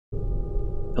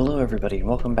Hello everybody and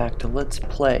welcome back to Let's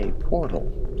Play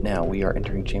Portal. Now we are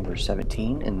entering Chamber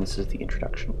 17 and this is the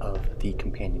introduction of the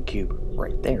companion cube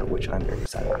right there, which I'm very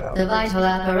excited about. The vital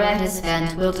apparatus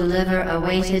vent will deliver a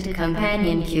weighted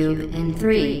companion cube in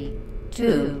 3,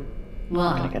 2,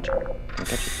 1. Can I catch you?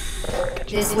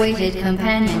 This weighted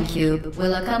companion cube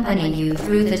will accompany you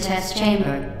through the test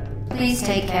chamber. Please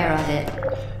take care of it.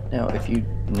 Now if you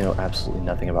know absolutely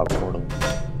nothing about Portal,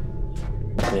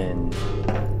 then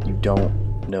you don't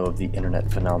know of the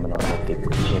internet phenomenon that the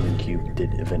companion cube did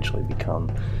eventually become.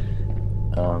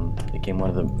 It became one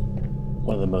of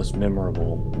the most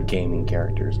memorable gaming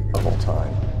characters of all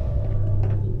time.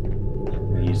 I'm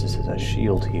going to use this as a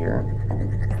shield here.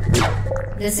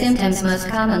 The symptoms most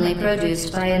commonly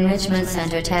produced by enrichment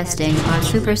center testing are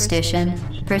superstition,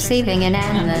 perceiving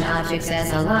inanimate objects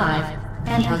as alive,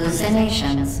 and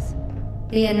hallucinations.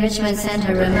 The Enrichment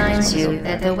Center reminds you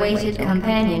that the weighted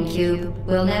companion cube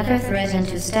will never threaten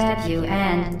to stab you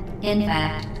and, in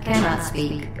fact, cannot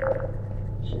speak.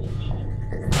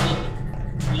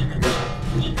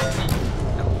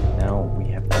 Cool. Now we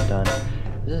have that done.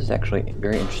 This is actually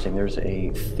very interesting. There's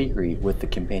a theory with the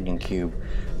companion cube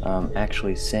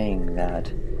actually saying that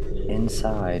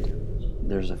inside,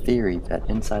 there's a theory that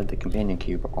inside the companion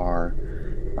cube are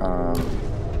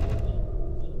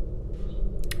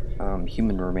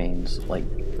human remains, like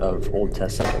of old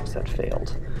test subjects that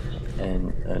failed.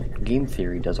 And Game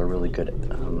Theory does a really good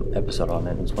episode on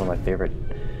it. It's one of my favorite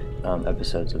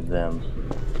episodes of them.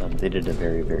 They did a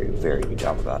very, very, very good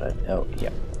job about it. Oh,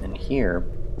 yeah. And here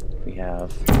we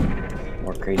have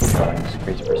more crazy bugs,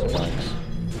 crazy person bugs,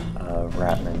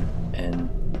 Ratman, and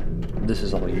this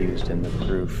is all used in the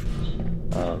proof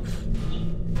of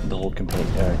the whole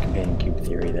companion cube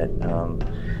theory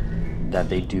that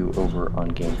they do over on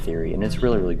Game Theory, and it's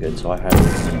really, really good, so I highly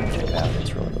recommend you check it out.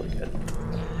 It's really, really good.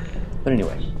 But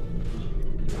anyway,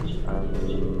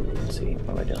 let's see,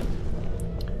 what am I doing?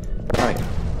 Alright,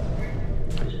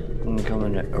 I'm going to come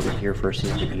in over here first.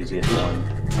 This is the easiest one.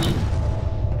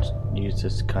 Just use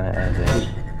this kind of as a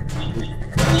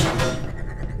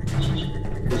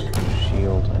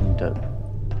shield. I need to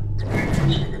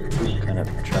kind of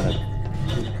try to...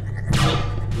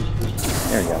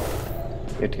 There we go.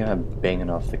 You have to kind of bang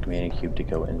enough the companion cube to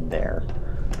go in there.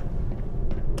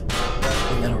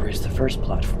 And that'll raise the first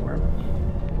platform.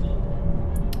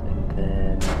 And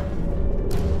then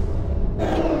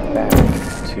back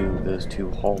to those two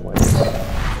hallways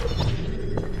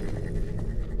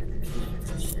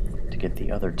to get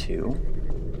the other two.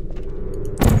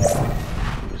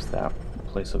 Use that.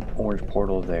 Place an orange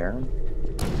portal there.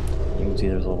 You can see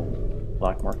there's a little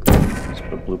black mark there. Just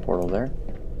put a blue portal there.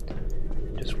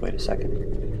 Just wait a second.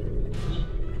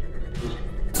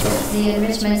 The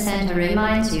Enrichment Center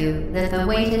reminds you that the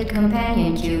weighted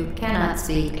companion cube cannot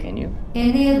speak. Can you?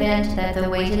 In the event that the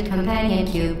weighted companion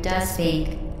cube does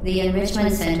speak, the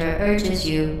Enrichment Center urges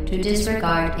you to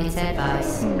disregard its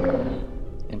advice.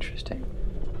 Interesting.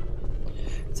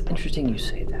 It's interesting you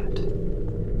say that.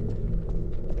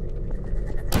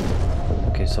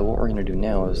 Okay, so what we're going to do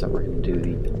now is that we're going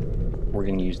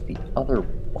to use the other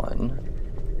one.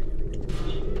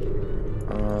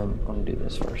 I'm going to do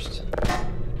this first.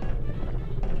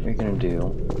 What you're going to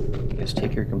do is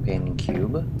take your companion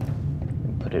cube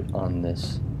and put it on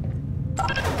this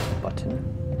button.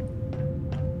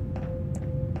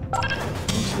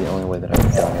 This is the only way that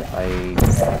I've done it. I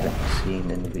haven't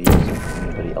seen any videos of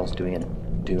anybody else doing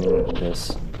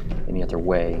this any other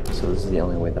way, so this is the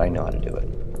only way that I know how to do it.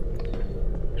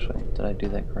 Actually, did I do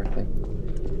that correctly?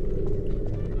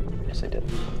 Yes, I did.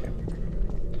 Okay.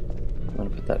 I'm going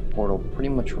to put that portal pretty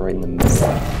much right in the middle.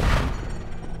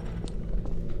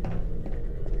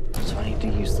 So I need to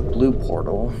use the blue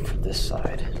portal for this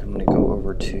side. I'm going to go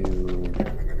over to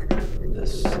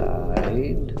this side.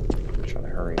 I'm trying to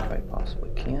hurry if I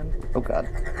possibly can. Oh god.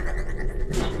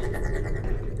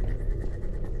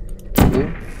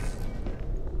 Blue.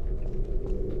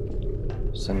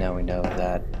 So now we know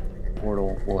that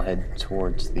portal will head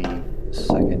towards the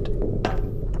second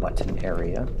button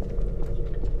area.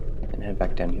 And head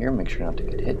back down here, make sure not to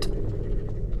get hit.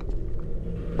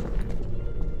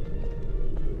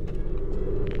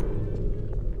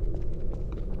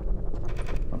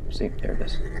 Oh, see, there it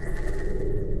is.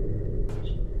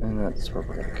 And that's where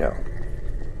we're gonna go.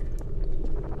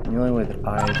 And the only way that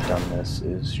I've done this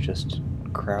is just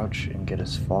crouch and get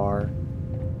as far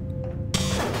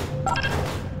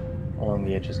along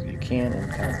the edges as you can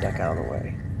and kind of duck out of the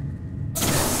way.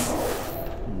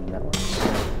 And that works.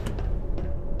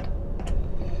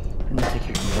 And then take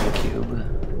your companion cube.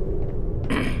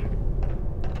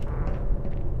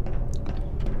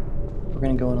 We're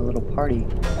gonna go on a little party.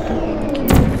 Companion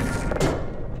cube.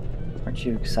 Aren't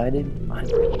you excited? I'm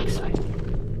pretty excited.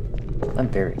 I'm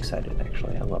very excited,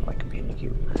 actually. I love my companion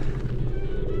cube.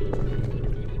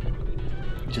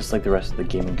 Just like the rest of the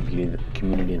gaming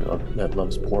community that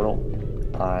loves Portal,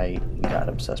 I got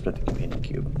obsessed with the companion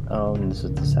cube. Oh, and this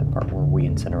is the sad part where we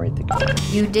incinerate the cube.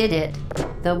 You did it.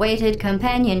 The weighted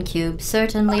companion cube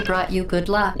certainly brought you good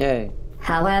luck. Yay.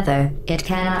 However, it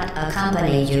cannot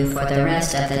accompany you for the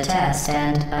rest of the test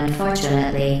and,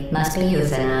 unfortunately, must be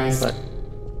euthanized. But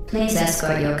Please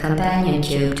escort your companion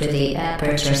cube to the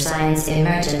Aperture Science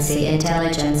Emergency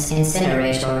Intelligence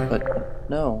Incinerator. But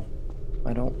no,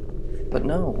 I don't. But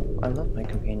no, I love my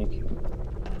companion cube.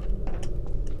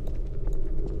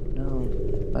 No,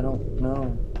 I don't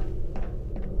know.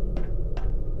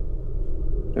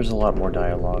 There's a lot more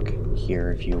dialogue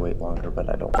here if you wait longer, but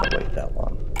I don't want to wait that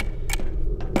long.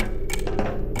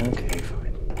 Okay,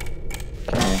 fine.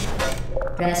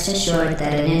 Rest assured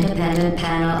that an independent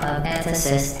panel of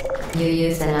ethicists, you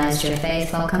euthanized your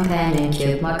faithful companion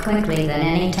cube more quickly than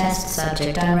any test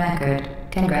subject on record.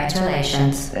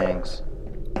 Congratulations. Thanks.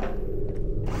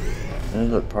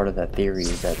 Another part of that theory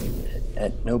is that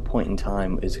at no point in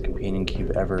time is a companion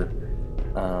cube ever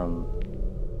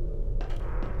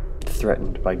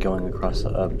threatened by going across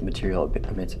a material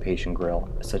emancipation grill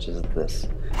such as this.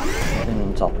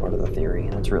 And it's all part of the theory,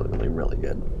 and it's really, really, really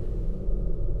good.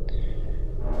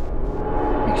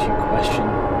 Makes you question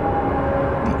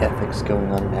the ethics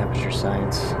going on in Aperture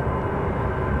Science.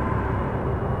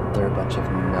 There are a bunch of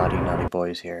naughty, naughty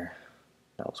boys here.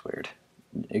 That was weird.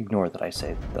 Ignore that I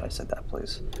said that,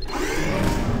 please.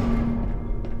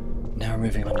 Now we're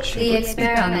moving on to Shepard. The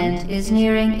experiment is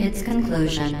nearing its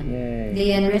conclusion. Yay.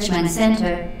 The Enrichment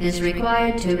Center is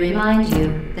required to remind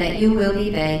you that you will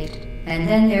be baked, and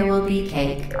then there will be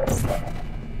cake.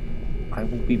 I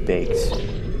will be baked,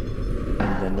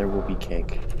 and then there will be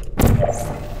cake.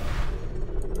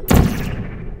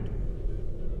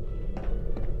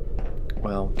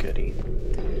 Well, goody.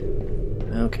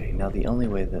 Okay, now the only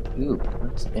way that... Ooh,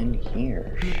 what's in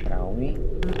here, shall we?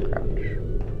 Crouch.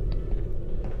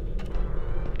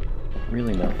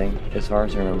 Really nothing. As far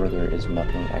as I remember, there is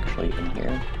nothing actually in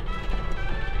here.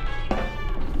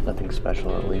 Nothing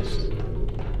special, at least.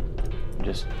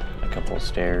 Just a couple of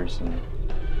stairs and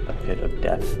a pit of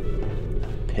death.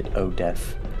 Pit o'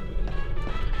 death.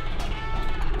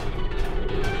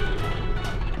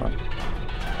 Come on.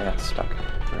 I got stuck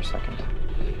for a second.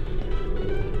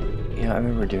 Yeah, I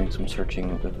remember doing some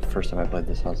searching the first time I played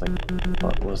this. I was like,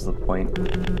 what was the point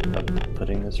of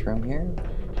putting this room here?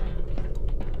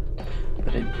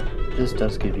 But this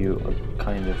does give you a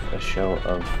kind of a show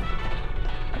of,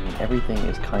 I mean, everything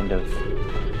is kind of,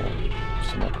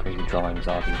 somewhat crazy drawings,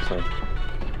 obviously,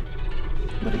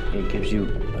 but it gives you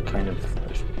a kind of,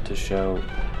 to show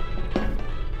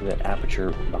that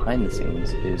Aperture behind the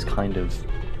scenes is kind of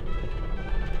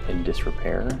in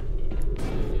disrepair.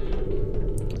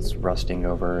 It's rusting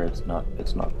over, it's not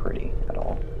pretty at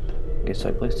all. Okay, so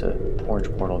I placed an orange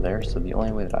portal there, so the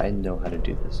only way that I know how to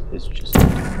do this is just to do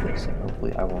this, and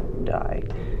hopefully I won't die.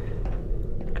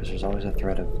 Because there's always a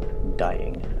threat of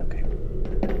dying. Okay.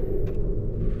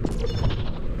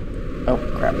 Oh,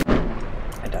 crap.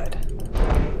 I died.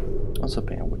 I was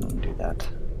hoping I wouldn't do that.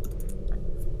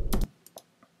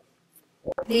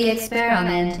 The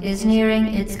experiment is nearing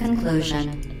its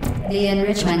conclusion. The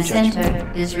Enrichment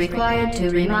Center is required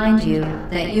to remind you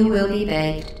that you will be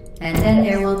baked, and then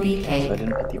there will be cake. So I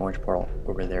didn't put the orange portal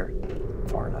over there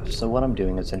far enough. So what I'm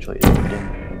doing essentially is putting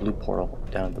a blue portal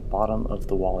down at the bottom of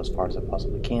the wall as far as I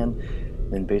possibly can,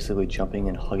 then basically jumping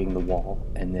and hugging the wall,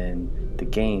 and then the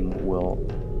game will,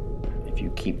 if you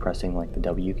keep pressing like the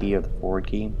W key or the forward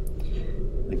key,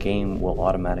 the game will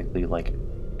automatically like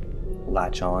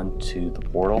latch on to the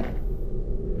portal,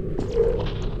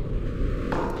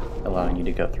 allowing you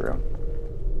to go through.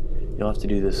 You'll have to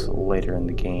do this later in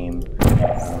the game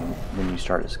when you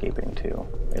start escaping too.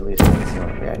 At least that's the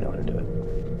only way I know how to do it.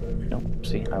 Nope.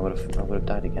 See, I would have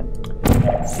died again. It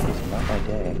is not my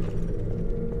day.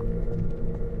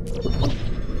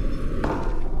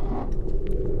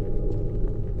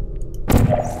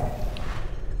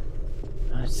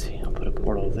 Let's see. I'll put a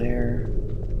portal there.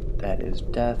 That is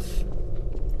death.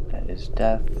 That is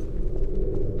death.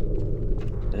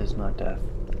 That is not death.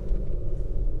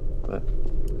 But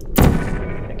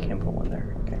I can't put one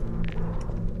there. Okay.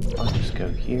 I'll just go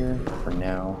here for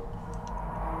now.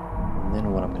 And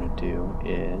then what I'm going to do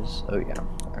is... Oh yeah,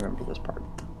 I remember this part.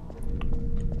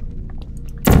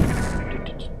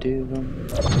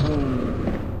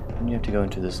 And you have to go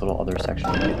into this little other section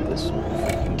and get this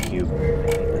freaking cube. I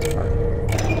hate this part.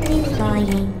 Good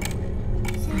morning.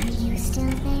 Are you still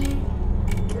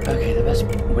there? Okay, the best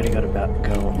way to go about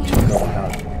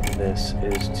this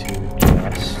is to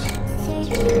just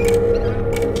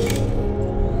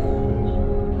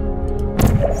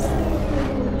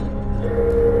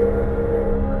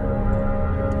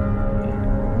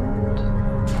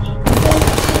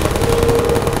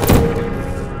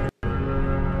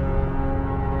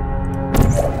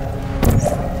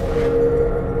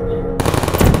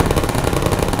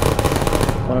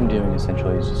what I'm doing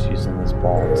essentially is just using this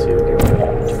ball to get rid of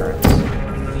all the turrets.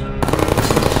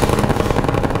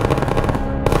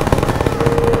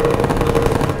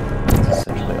 That's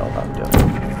essentially all I'm doing.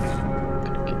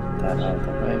 Gonna get that out of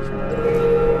the way for now.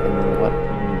 And then what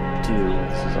you do,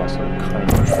 this is also kind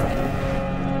of tricky.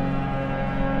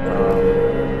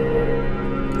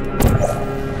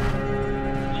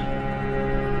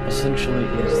 Essentially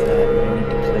is that you need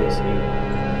to place a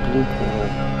blue portal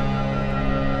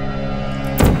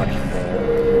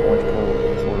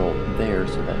there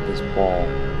so that this ball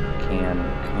can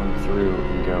come through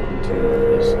and go into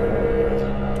this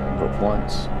hole. But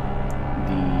once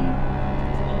the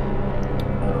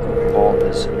ball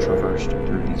has traversed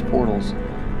through these portals,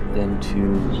 then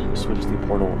to switch the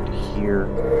portal here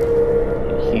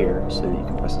and here so that you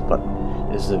can press this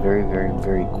button. This is a very, very,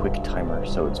 very quick timer,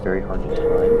 so it's very hard to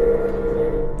time.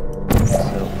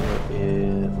 So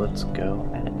let's go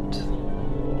at it.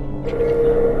 Try to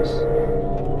get this.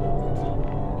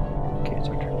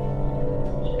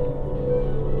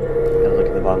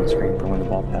 Bottom of the screen for when the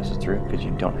ball passes through, because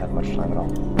you don't have much time at all.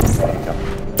 There you go.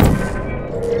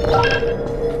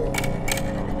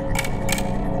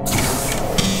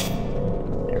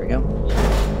 There we go.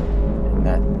 And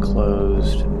that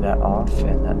closed that off,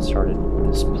 and that started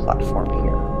this platform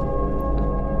here.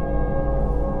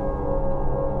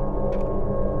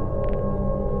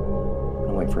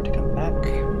 And wait for it to come back.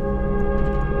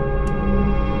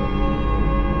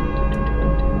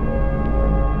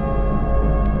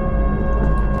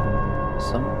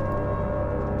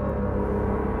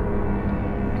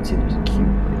 See, there's a cube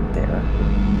right there.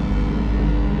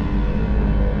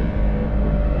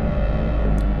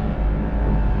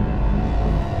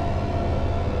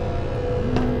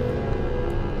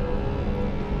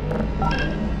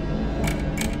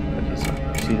 Okay, so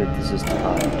you see that this is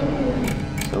timed.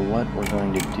 So what we're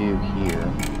going to do here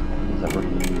is that we're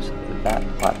going to use that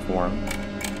platform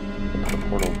and put a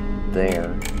portal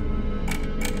there.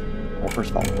 Well, first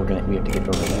of all, we have to get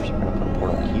over there, so we're going to put a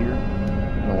portal here.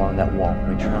 Along that wall.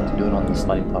 Make sure not to do it on the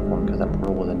sliding platform because that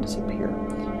portal will then disappear.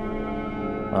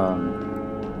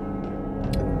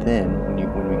 And then when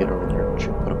we get over there, you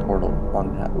should put a portal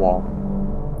on that wall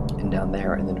and down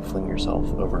there, and then fling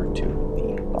yourself over to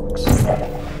the box.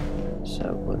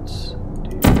 So let's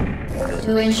do this.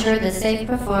 To ensure the safe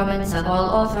performance of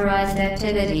all authorized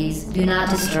activities, do not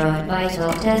destroy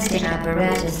vital testing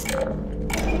apparatus.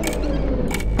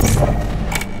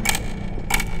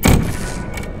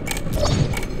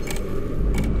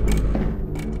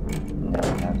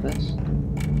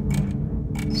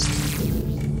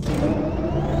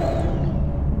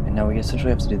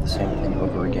 Essentially have to do the same thing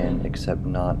over again, except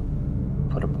not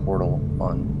put a portal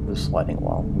on the sliding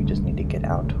wall. We just need to get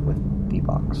out with the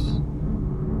box.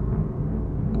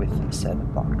 With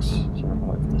said box. So we're going to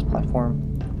wait for this platform.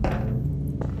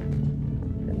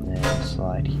 And then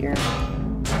slide here.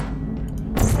 And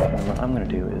what I'm going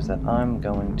to do is that I'm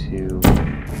going to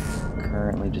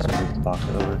currently just move the box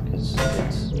over because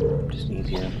it's just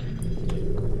easier.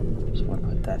 So I'm going to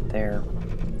put that there.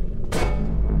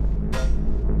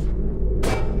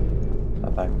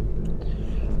 Bye.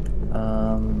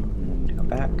 Need to go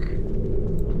back.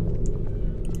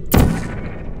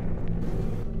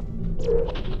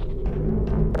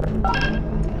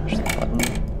 Push the button.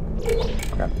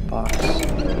 Grab the box. The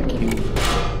cube.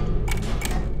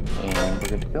 And we're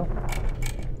good to go.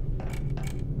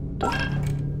 Done.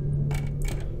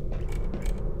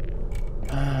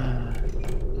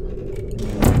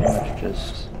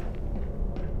 Just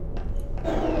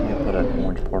put an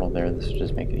orange portal there. This will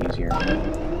just make it easier.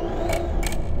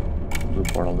 Blue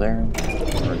portal there.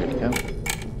 We're good to go.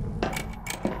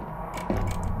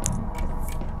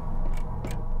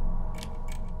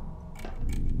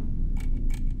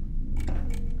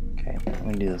 Okay, I'm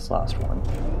gonna do this last one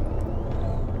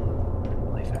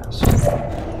really fast.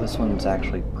 This one's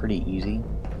actually pretty easy.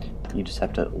 You just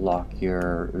have to lock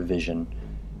your vision.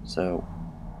 So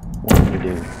what you're going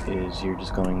to do is you're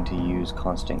just going to use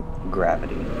constant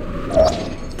gravity.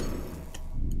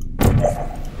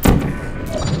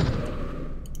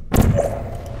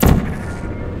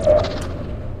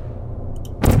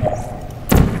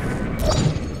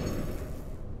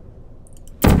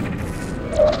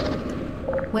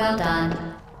 Well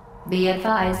done. Be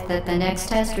advised that the next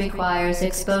test requires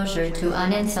exposure to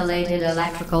uninsulated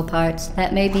electrical parts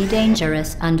that may be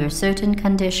dangerous under certain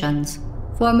conditions.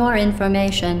 For more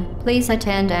information, please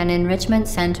attend an Enrichment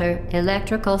Center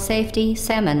Electrical Safety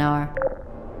Seminar.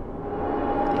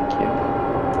 Thank you.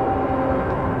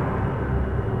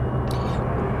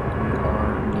 We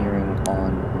are nearing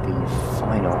on the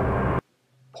final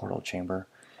portal chamber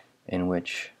in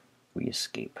which we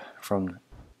escape from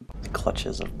the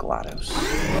clutches of GLaDOS.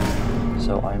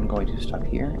 So I'm going to stop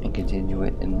here and continue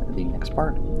it in the next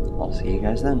part. I'll see you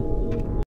guys then.